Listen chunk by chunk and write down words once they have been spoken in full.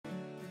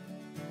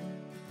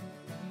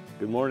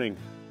Good morning,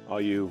 all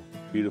you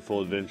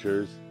beautiful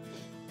adventurers.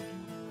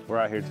 We're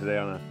out here today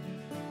on a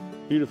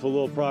beautiful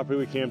little property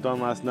we camped on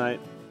last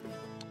night,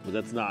 but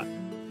that's not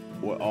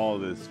what all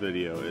this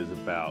video is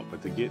about.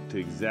 But to get to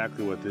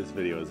exactly what this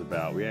video is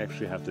about, we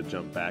actually have to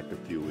jump back a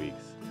few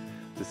weeks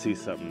to see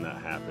something that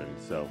happened.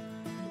 So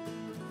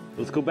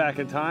let's go back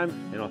in time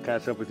and I'll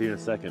catch up with you in a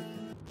second.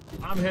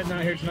 I'm heading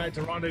out here tonight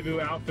to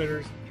Rendezvous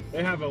Outfitters.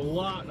 They have a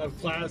lot of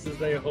classes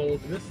they hold.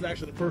 This is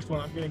actually the first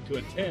one I'm getting to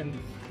attend,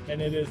 and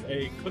it is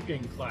a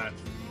cooking class.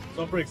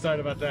 So I'm pretty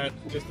excited about that.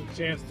 Just a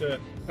chance to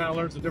kind of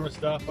learn some different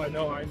stuff. I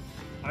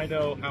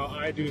know how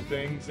I do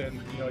things, and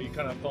you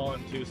kind of fall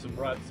into some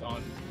ruts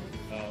on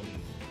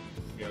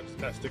just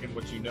kind of sticking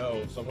what you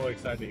know. So I'm really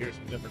excited to hear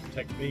some different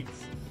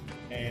techniques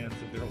and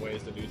some different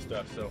ways to do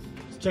stuff. So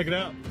let's check it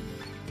out.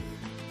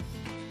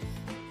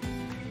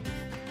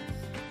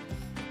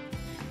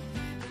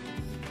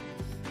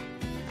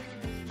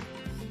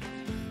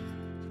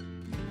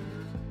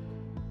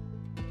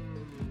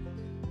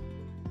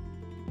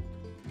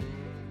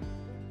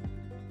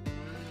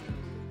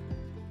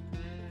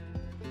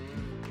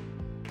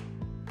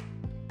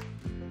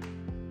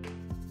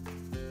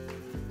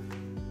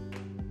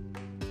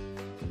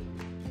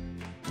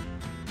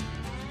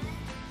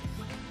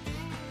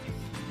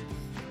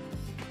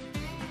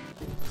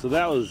 So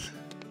that was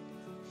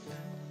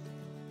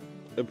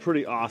a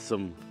pretty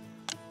awesome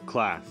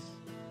class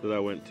that I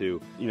went to.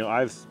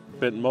 I've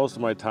spent most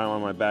of my time on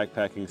my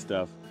backpacking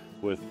stuff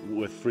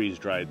with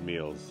freeze-dried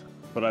meals,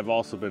 but I've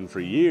also been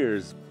for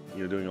years,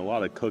 doing a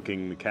lot of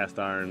cooking, the cast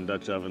iron,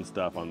 Dutch oven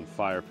stuff on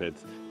fire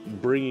pits.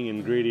 Bringing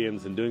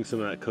ingredients and doing some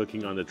of that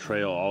cooking on the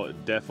trail,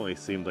 it definitely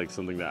seemed like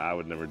something that I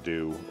would never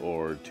do,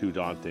 or too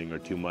daunting or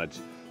too much.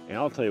 And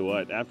I'll tell you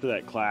what, after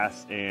that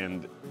class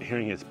and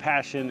hearing his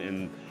passion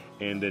and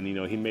then,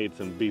 he made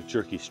some beef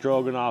jerky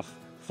stroganoff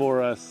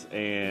for us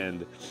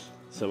and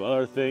some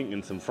other thing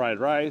and some fried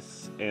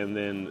rice and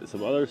then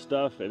some other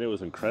stuff, and it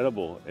was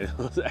incredible. It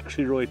was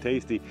actually really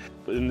tasty.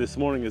 But then this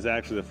morning is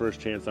actually the first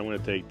chance I'm going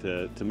to take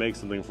to make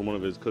something from one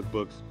of his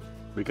cookbooks,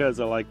 because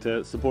I like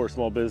to support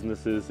small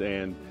businesses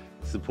and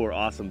support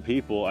awesome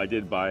people. I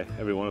did buy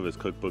every one of his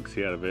cookbooks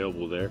he had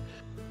available there.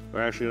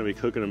 We're actually going to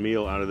be cooking a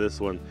meal out of this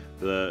one,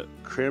 the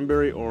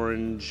cranberry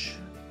orange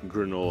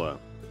granola.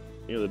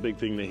 The big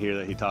thing that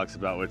he talks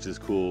about, which is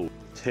cool,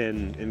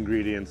 10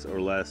 ingredients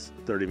or less,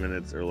 30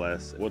 minutes or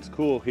less. What's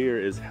cool here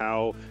is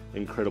how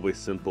incredibly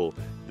simple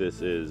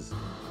this is.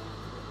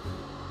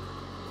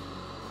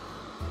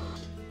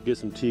 Get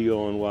some tea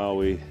going while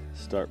we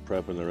start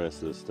prepping the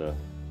rest of this stuff.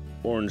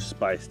 Orange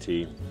spice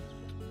tea.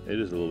 It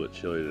is a little bit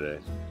chilly today.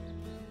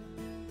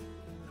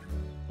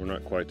 We're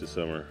not quite to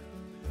summer.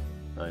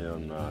 I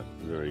am not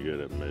very good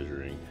at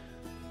measuring.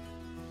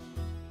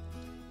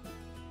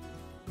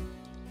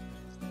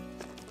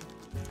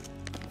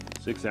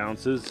 Six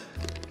ounces.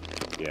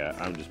 Yeah,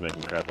 I'm just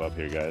making crap up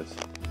here, guys.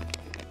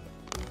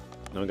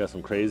 Now we got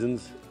some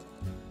craisins,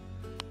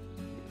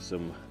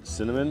 some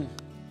cinnamon,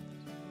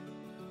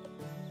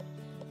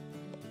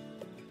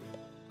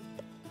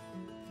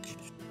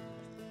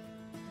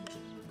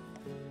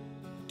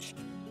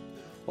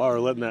 while we're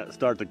letting that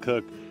start to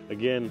cook,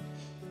 again,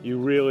 you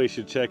really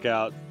should check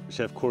out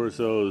Chef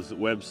Corso's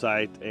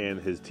website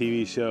and his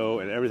TV show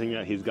and everything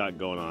that he's got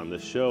going on. The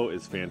show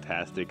is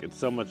fantastic. It's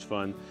so much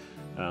fun.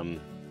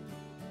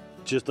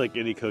 Just like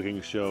any cooking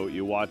show,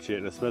 you watch it,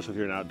 and especially if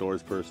you're an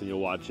outdoors person,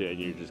 you'll watch it and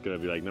you're just gonna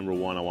be like, number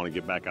one, I wanna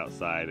get back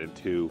outside, and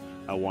two,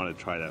 I wanna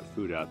try that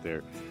food out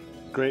there.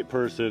 Great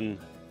person,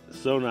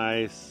 so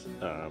nice,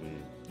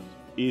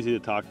 easy to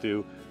talk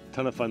to,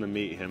 ton of fun to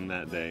meet him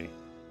that day.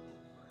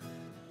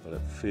 But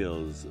it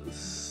feels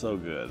so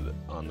good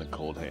on the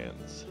cold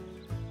hands.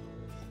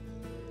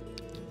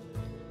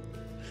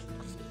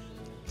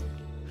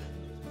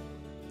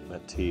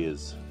 That tea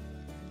is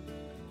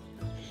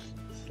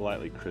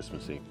slightly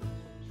Christmassy.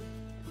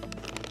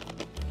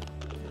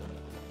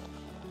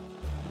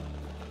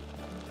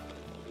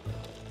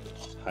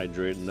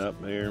 Hydrating up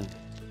here.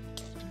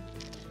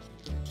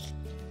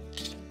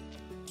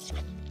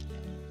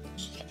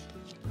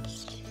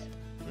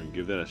 I'm gonna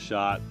give that a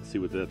shot, see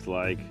what that's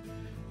like.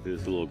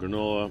 Here's a little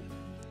granola,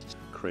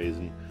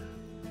 craisin.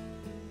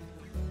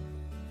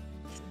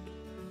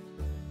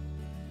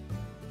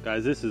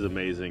 Guys, this is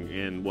amazing.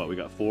 And we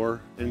got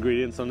 4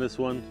 ingredients on this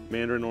one: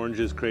 mandarin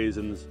oranges,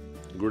 craisins,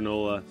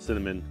 granola,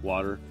 cinnamon,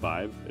 water.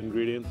 5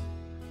 ingredients.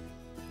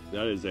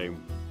 That is a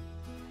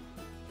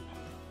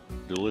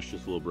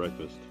delicious little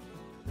breakfast.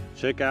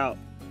 Check out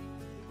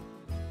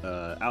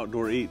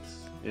Outdoor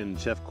Eats in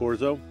Chef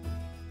Corso.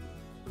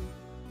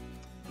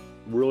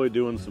 Really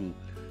doing some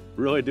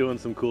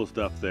cool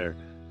stuff there.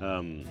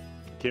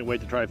 Can't wait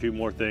to try a few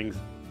more things.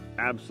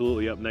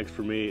 Absolutely up next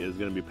for me is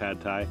going to be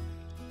pad thai.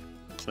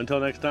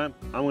 Until next time,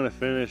 I'm going to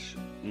finish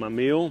my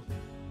meal,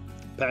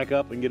 pack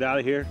up and get out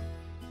of here.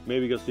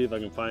 Maybe go see if I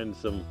can find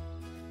some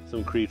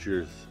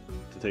creatures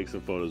to take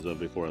some photos of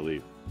before I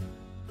leave.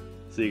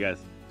 See you guys.